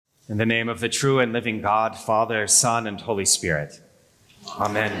In the name of the true and living God, Father, Son, and Holy Spirit.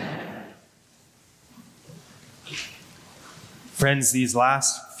 Amen. Friends, these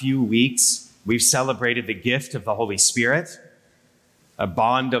last few weeks, we've celebrated the gift of the Holy Spirit, a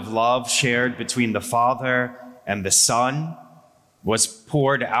bond of love shared between the Father and the Son was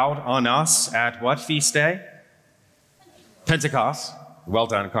poured out on us at what feast day? Pentecost. Well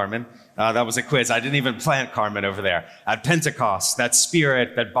done, Carmen. That was a quiz. I didn't even plant Carmen over there. At Pentecost, that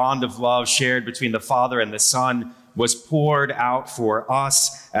spirit, that bond of love shared between the Father and the Son was poured out for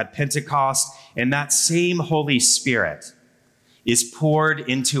us at Pentecost. And that same Holy Spirit is poured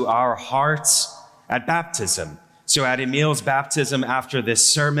into our hearts at baptism. So at Emil's baptism after this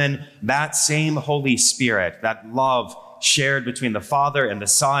sermon, that same Holy Spirit, that love shared between the Father and the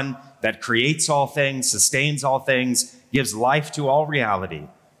Son that creates all things, sustains all things, gives life to all reality,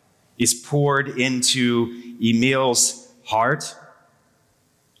 is poured into Emil's heart,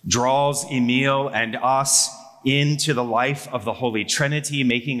 draws Emil and us into the life of the Holy Trinity,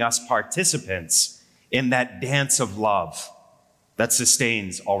 making us participants in that dance of love that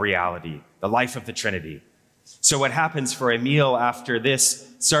sustains all reality, the life of the Trinity. So what happens for Emil after this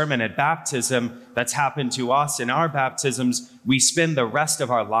sermon at baptism that's happened to us in our baptisms, we spend the rest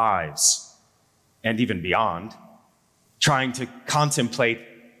of our lives, and even beyond, trying to contemplate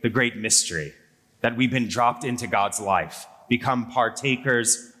the great mystery that we've been dropped into God's life, become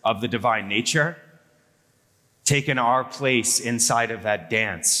partakers of the divine nature, taken our place inside of that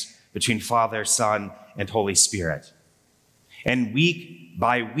dance between Father, Son, and Holy Spirit. And week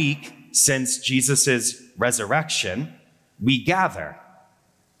by week, since Jesus' resurrection, we gather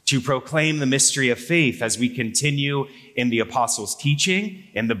to proclaim the mystery of faith as we continue in the apostles' teaching,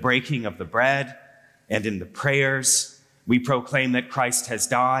 in the breaking of the bread, and in the prayers. We proclaim that Christ has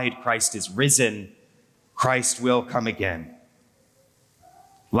died, Christ is risen, Christ will come again.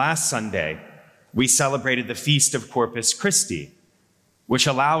 Last Sunday, we celebrated the Feast of Corpus Christi, which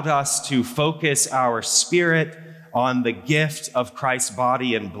allowed us to focus our spirit on the gift of Christ's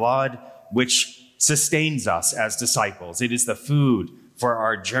body and blood, which sustains us as disciples. It is the food for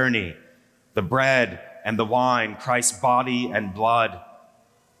our journey, the bread and the wine, Christ's body and blood,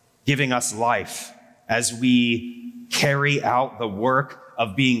 giving us life as we carry out the work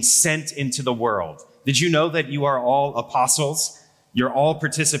of being sent into the world. Did you know that you are all apostles? You're all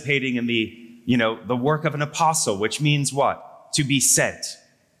participating in the work of an apostle, which means what? To be sent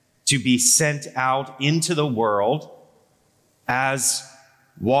out into the world as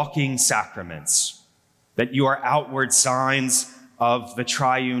walking sacraments, that you are outward signs of the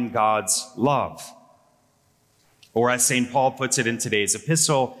triune God's love. Or as St. Paul puts it in today's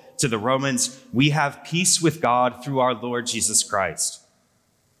epistle to the Romans, we have peace with God through our Lord Jesus Christ,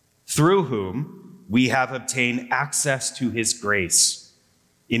 through whom we have obtained access to his grace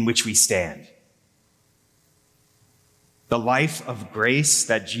in which we stand. The life of grace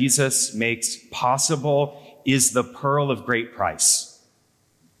that Jesus makes possible is the pearl of great price.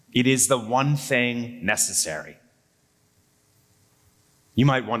 It is the one thing necessary. You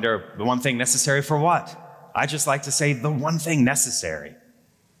might wonder, the one thing necessary for what? I just like to say the one thing necessary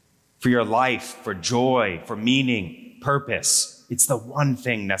for your life, for joy, for meaning, purpose. It's the one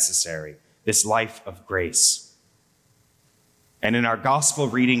thing necessary, this life of grace. And in our gospel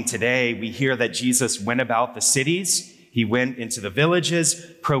reading today, we hear that Jesus went about the cities. He went into the villages,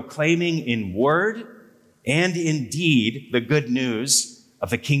 proclaiming in word and in deed the good news of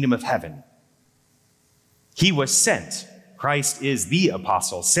the kingdom of heaven. He was sent. Christ is the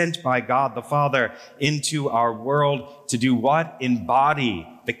apostle, sent by God the Father into our world to do what? Embody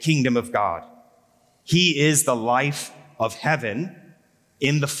the kingdom of God. He is the life of heaven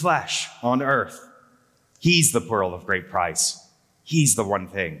in the flesh on earth. He's the pearl of great price. He's the one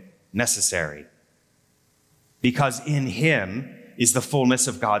thing necessary. Because in him is the fullness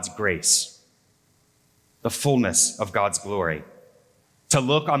of God's grace, the fullness of God's glory. To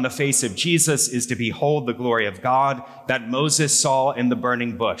look on the face of Jesus is to behold the glory of God that Moses saw in the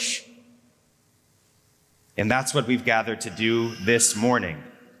burning bush. And that's what we've gathered to do this morning,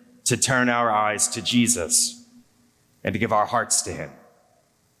 to turn our eyes to Jesus and to give our hearts to him.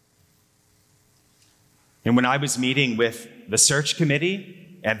 And when I was meeting with the search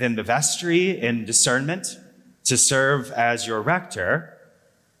committee and then the vestry in discernment to serve as your rector,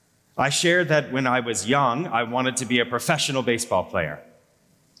 I shared that when I was young, I wanted to be a professional baseball player.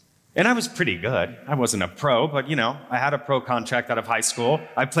 And I was pretty good. I wasn't a pro, but, I had a pro contract out of high school.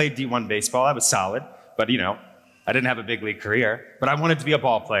 I played D1 baseball. I was solid, but, I didn't have a big league career. But I wanted to be a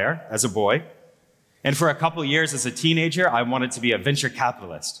ball player as a boy. And for a couple years as a teenager, I wanted to be a venture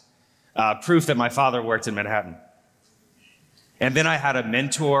capitalist, proof that my father worked in Manhattan. And then I had a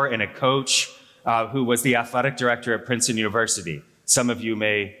mentor and a coach who was the athletic director at Princeton University. Some of you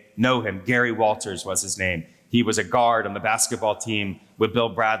may know him. Gary Walters was his name. He was a guard on the basketball team with Bill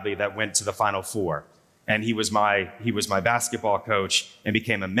Bradley that went to the Final Four. And he was my basketball coach and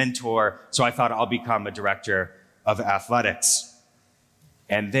became a mentor. So I thought I'll become a director of athletics.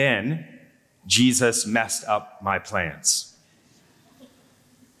 And then Jesus messed up my plans.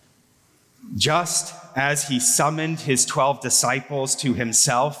 Just as he summoned his 12 disciples to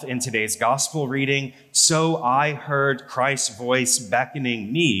himself in today's gospel reading, so I heard Christ's voice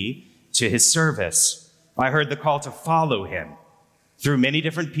beckoning me to his service. I heard the call to follow him through many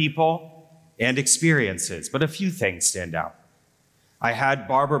different people and experiences, but a few things stand out. I had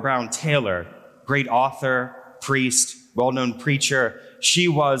Barbara Brown Taylor, great author, priest, well-known preacher. She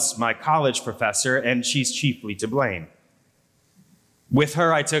was my college professor, and she's chiefly to blame. With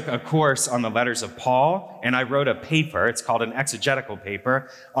her, I took a course on the letters of Paul, and I wrote a paper, it's called an exegetical paper,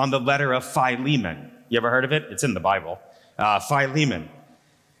 on the letter of Philemon. You ever heard of it? It's in the Bible. Philemon.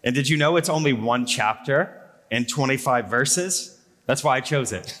 And did you know it's only one chapter and 25 verses? That's why I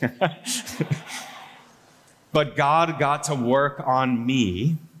chose it. But God got to work on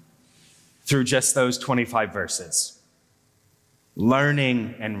me through just those 25 verses.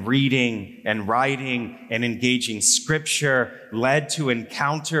 Learning and reading and writing and engaging scripture led to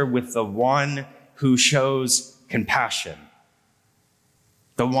encounter with the one who shows compassion,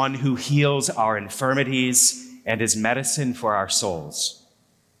 the one who heals our infirmities and is medicine for our souls.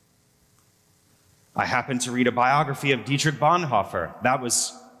 I happened to read a biography of Dietrich Bonhoeffer. That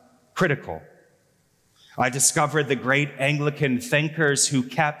was critical. I discovered the great Anglican thinkers who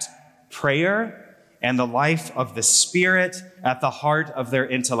kept prayer and the life of the Spirit at the heart of their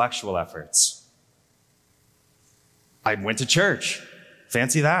intellectual efforts. I went to church.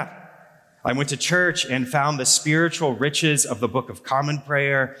 Fancy that. I went to church and found the spiritual riches of the Book of Common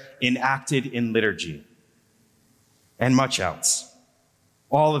Prayer enacted in liturgy, and much else.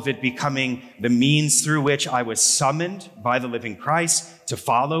 All of it becoming the means through which I was summoned by the living Christ to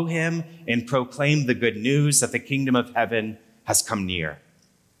follow him and proclaim the good news that the kingdom of heaven has come near.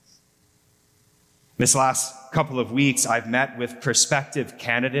 This last couple of weeks, I've met with prospective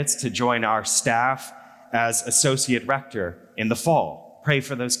candidates to join our staff as associate rector in the fall. Pray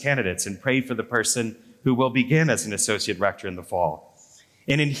for those candidates and pray for the person who will begin as an associate rector in the fall.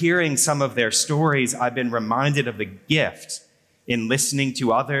 And in hearing some of their stories, I've been reminded of the gift in listening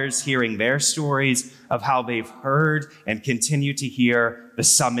to others, hearing their stories of how they've heard and continue to hear the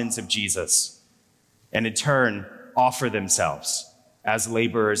summons of Jesus, and in turn offer themselves as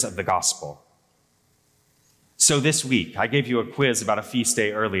laborers of the gospel. So this week, I gave you a quiz about a feast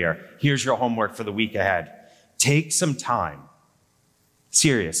day earlier. Here's your homework for the week ahead. Take some time,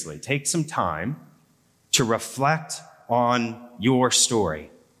 seriously, take some time to reflect on your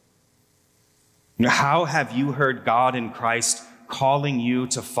story. How have you heard God in Christ calling you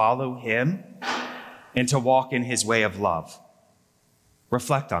to follow him and to walk in his way of love?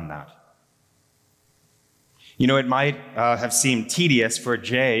 Reflect on that. You know, it might have seemed tedious for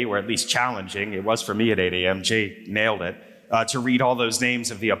Jay, or at least challenging. It was for me at 8 a.m. Jay nailed it, to read all those names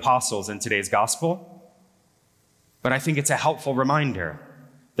of the apostles in today's gospel. But I think it's a helpful reminder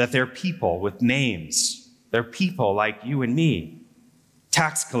that they're people with names. They're people like you and me.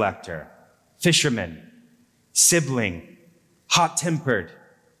 Tax collector, fisherman, sibling, hot-tempered,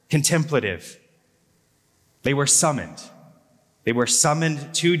 contemplative. They were summoned. They were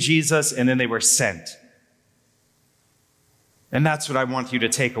summoned to Jesus, and then they were sent. And that's what I want you to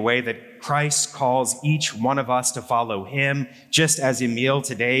take away, that Christ calls each one of us to follow him. Just as Emil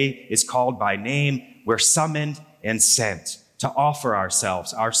today is called by name, we're summoned and sent to offer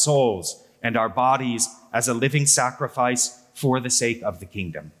ourselves, our souls, and our bodies as a living sacrifice for the sake of the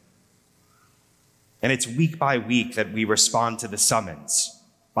kingdom. And it's week by week that we respond to the summons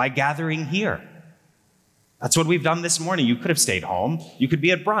by gathering here. That's what we've done this morning. You could have stayed home. You could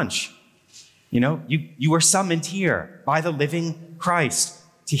be at brunch. You know, you were summoned here by the living Christ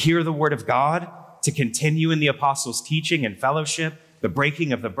to hear the word of God, to continue in the apostles' teaching and fellowship, the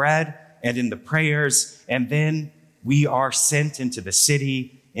breaking of the bread, and in the prayers. And then we are sent into the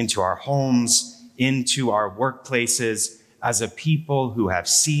city, into our homes, into our workplaces as a people who have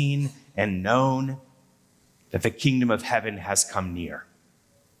seen and known that the kingdom of heaven has come near.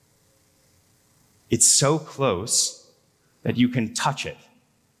 It's so close that you can touch it,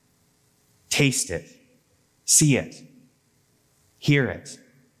 taste it, see it, hear it.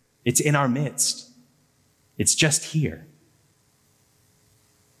 It's in our midst. It's just here.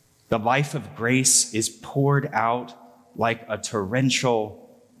 The life of grace is poured out like a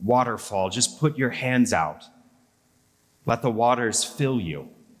torrential waterfall. Just put your hands out Let the waters fill you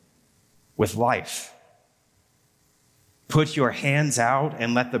with life. Put your hands out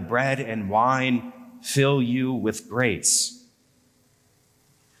and let the bread and wine fill you with grace.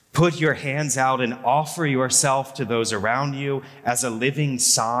 Put your hands out and offer yourself to those around you as a living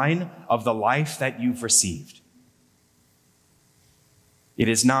sign of the life that you've received. It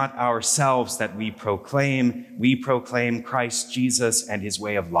is not ourselves that we proclaim Christ Jesus and his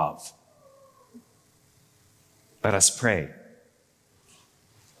way of love. Let us pray.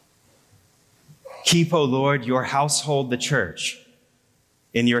 Keep, O Lord, your household, the church,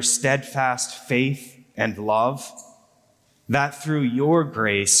 in your steadfast faith and love, that through your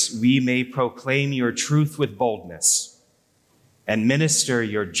grace we may proclaim your truth with boldness and minister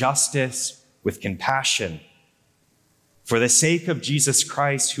your justice with compassion, for the sake of Jesus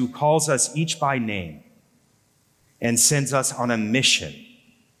Christ, who calls us each by name and sends us on a mission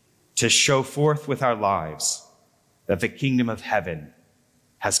to show forth with our lives that the kingdom of heaven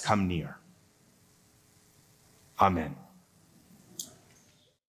has come near. Amen.